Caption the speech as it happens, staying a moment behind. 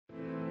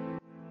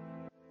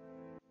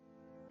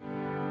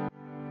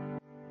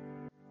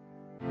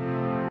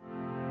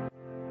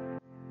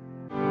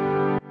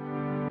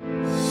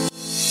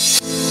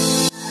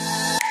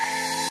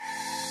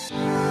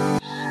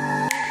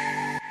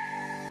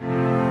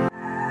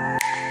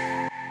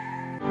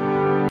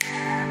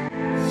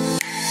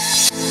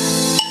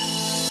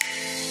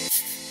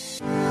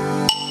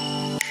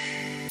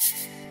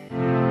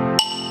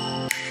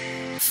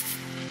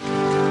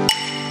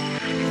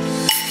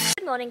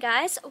morning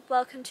guys,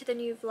 welcome to the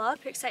new vlog.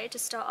 I'm excited to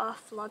start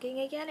off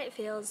vlogging again. It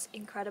feels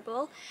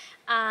incredible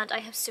and I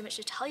have so much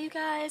to tell you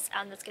guys,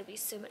 and there's going to be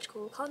so much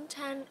cool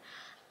content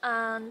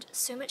and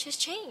so much has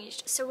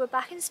changed. So we're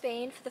back in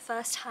Spain for the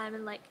first time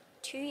in like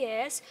 2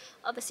 years,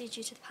 obviously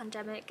due to the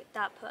pandemic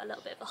that put a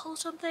little bit of a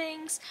halt on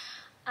things,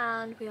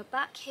 and we are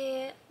back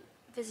here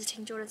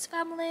visiting Jordan's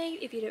family.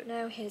 If you don't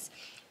know, his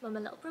mum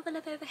and little brother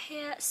live over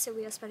here, so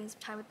we are spending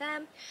some time with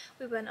them.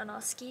 We went on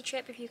our ski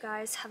trip. If you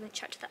guys haven't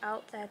checked that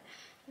out, then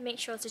make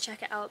sure to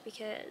check it out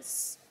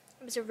because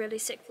it was a really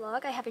sick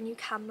vlog. I have a new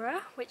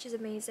camera, which is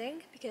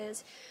amazing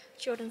because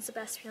Jordan's the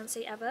best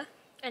fiance ever,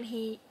 and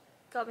he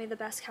got me the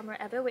best camera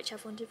ever, which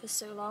I've wanted for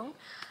so long,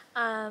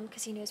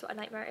 because he knows what a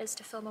nightmare it is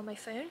to film on my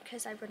phone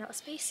because I run out of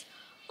space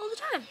all the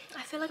time.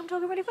 I feel like I'm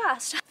talking really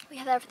fast. We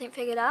have everything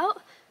figured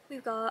out.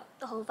 We've got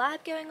the whole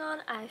vibe going on.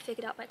 I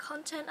figured out my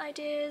content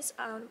ideas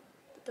and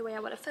the way I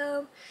want to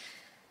film,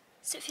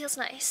 so it feels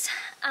nice.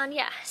 And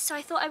yeah, so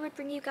I thought I would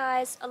bring you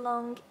guys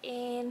along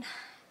in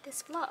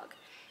this vlog.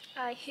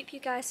 I hope you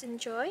guys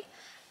enjoy,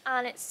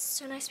 and it's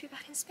so nice to be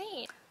back in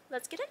Spain.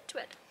 Let's get into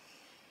it.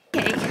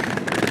 Okay.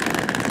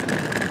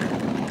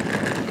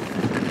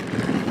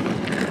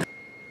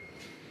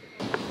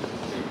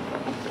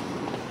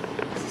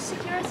 This is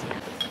security.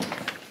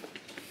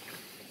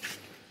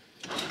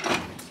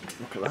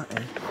 Look at that,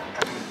 eh?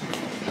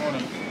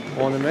 Morning.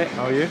 Morning, mate.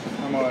 How are you?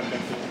 I'm alright,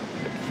 thank you.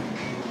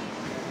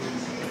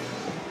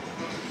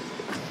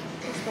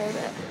 Let's hold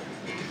it.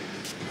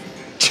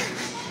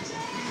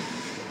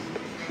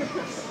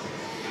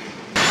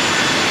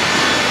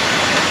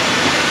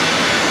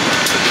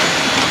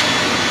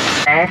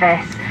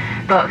 Service.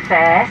 But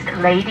first,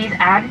 ladies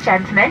and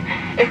gentlemen,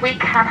 if we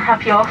can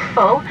have your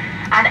full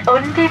and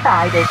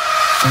undivided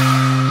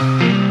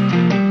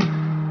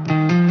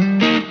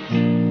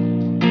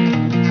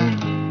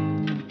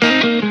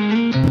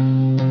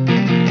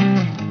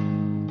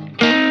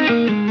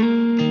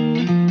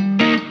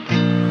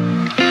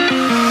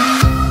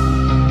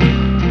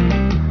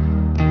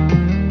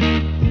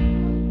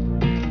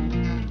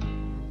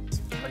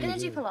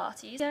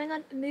Pilates. Going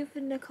on Move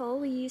with Nicole,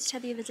 we used her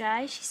the other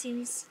day. She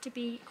seems to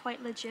be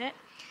quite legit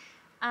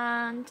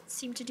and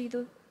seemed to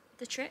do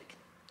the trick.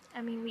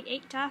 I mean, we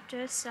ate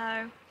after,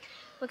 so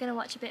we're going to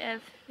watch a bit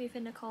of Move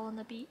with Nicole on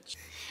the beach.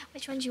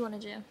 Which one do you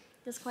want to do?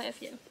 There's quite a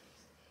few.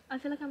 I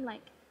feel like I'm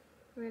like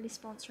really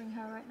sponsoring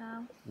her right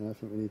now. I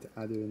think we need to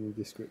add her in the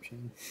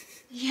description.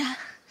 Yeah,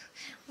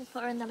 we'll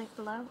put her in the link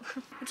below.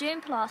 We're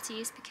doing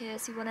Pilates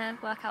because we want to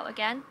work out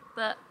again,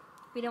 but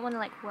we don't want to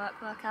like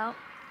work out.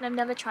 And I've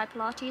never tried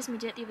Pilates, and we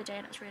did it the other day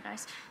and it's really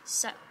nice.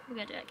 So we're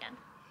gonna do it again.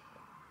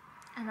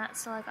 And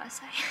that's all I gotta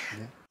say.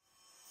 Yeah.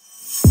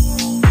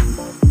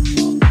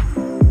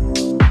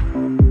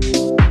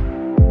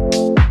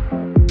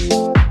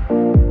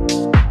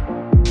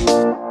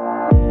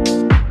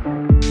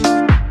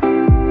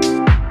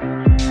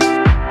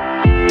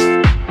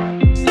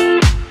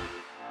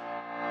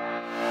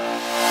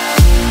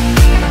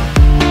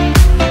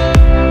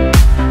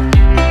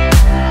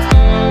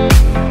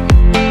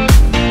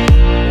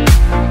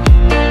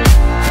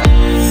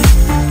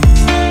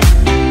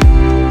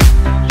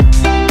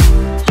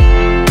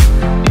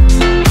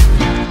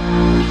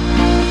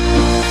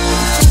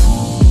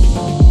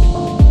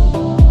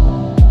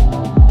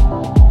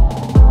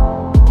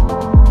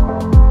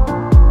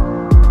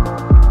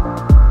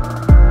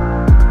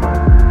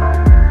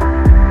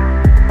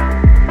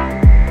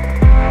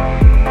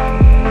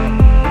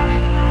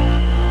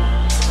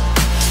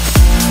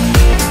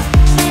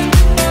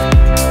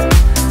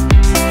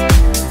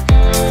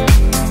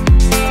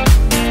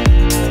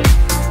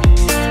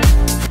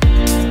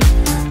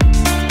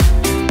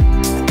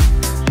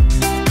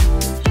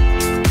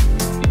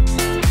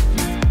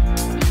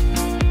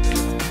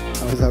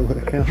 How's that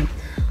work out?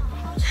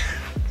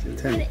 It's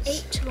intense. I'm gonna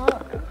eat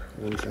tomorrow.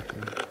 1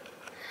 second. A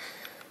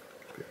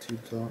bit too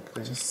dark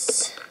there.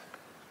 Just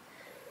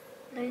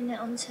loading it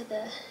onto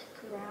the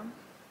gram.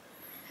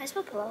 How do you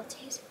spell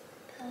Pilates?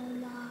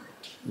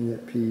 Pilates. Yeah,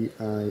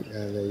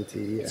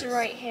 P-I-L-A-T-E-S. It's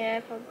right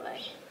here,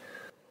 probably.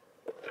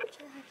 Should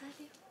I high five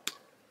you?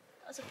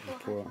 That was a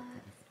poor high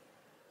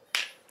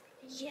five.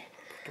 Yeah.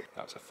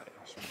 That was a fail.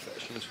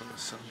 She was from the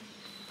sun.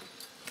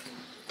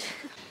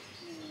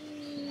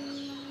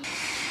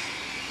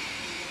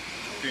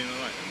 Doing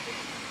alright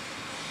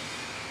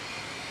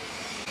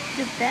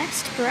then? The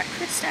best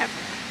breakfast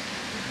ever.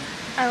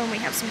 Oh, and we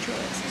have some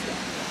churros as well.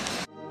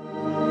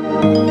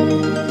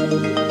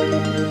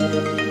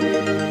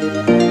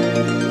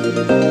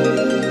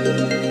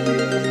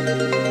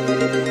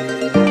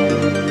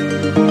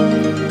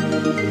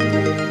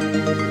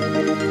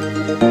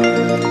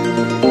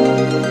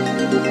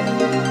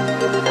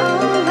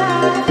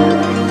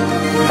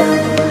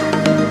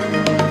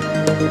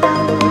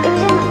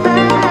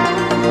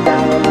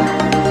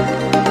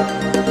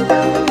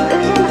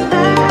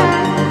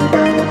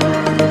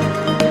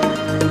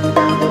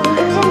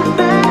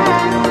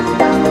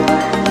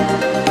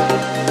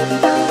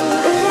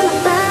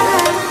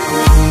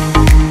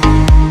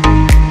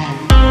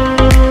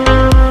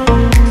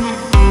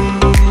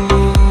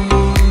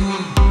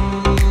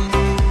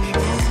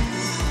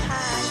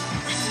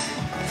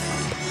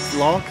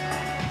 vlog.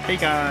 Hey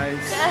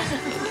guys.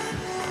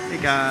 Hey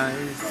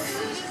guys.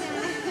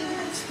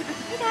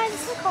 Hey guys,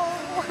 it's Nicole.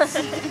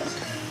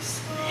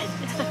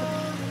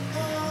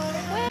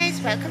 Guys,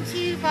 welcome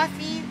to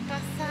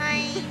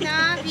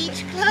Bothaina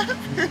Beach Club.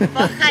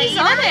 She's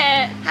on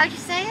it. How do you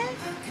say it?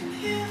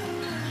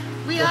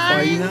 We are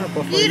Bothaina,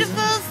 in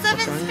beautiful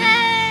Southern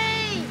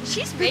Spain.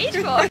 She's paid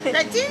for it.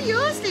 Now do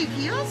yours, Luke.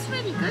 Yours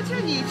really good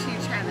on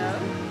YouTube channel.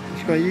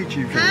 She's got a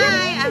YouTube channel.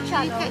 Hi, I'm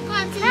Luke. Go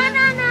on,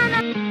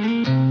 do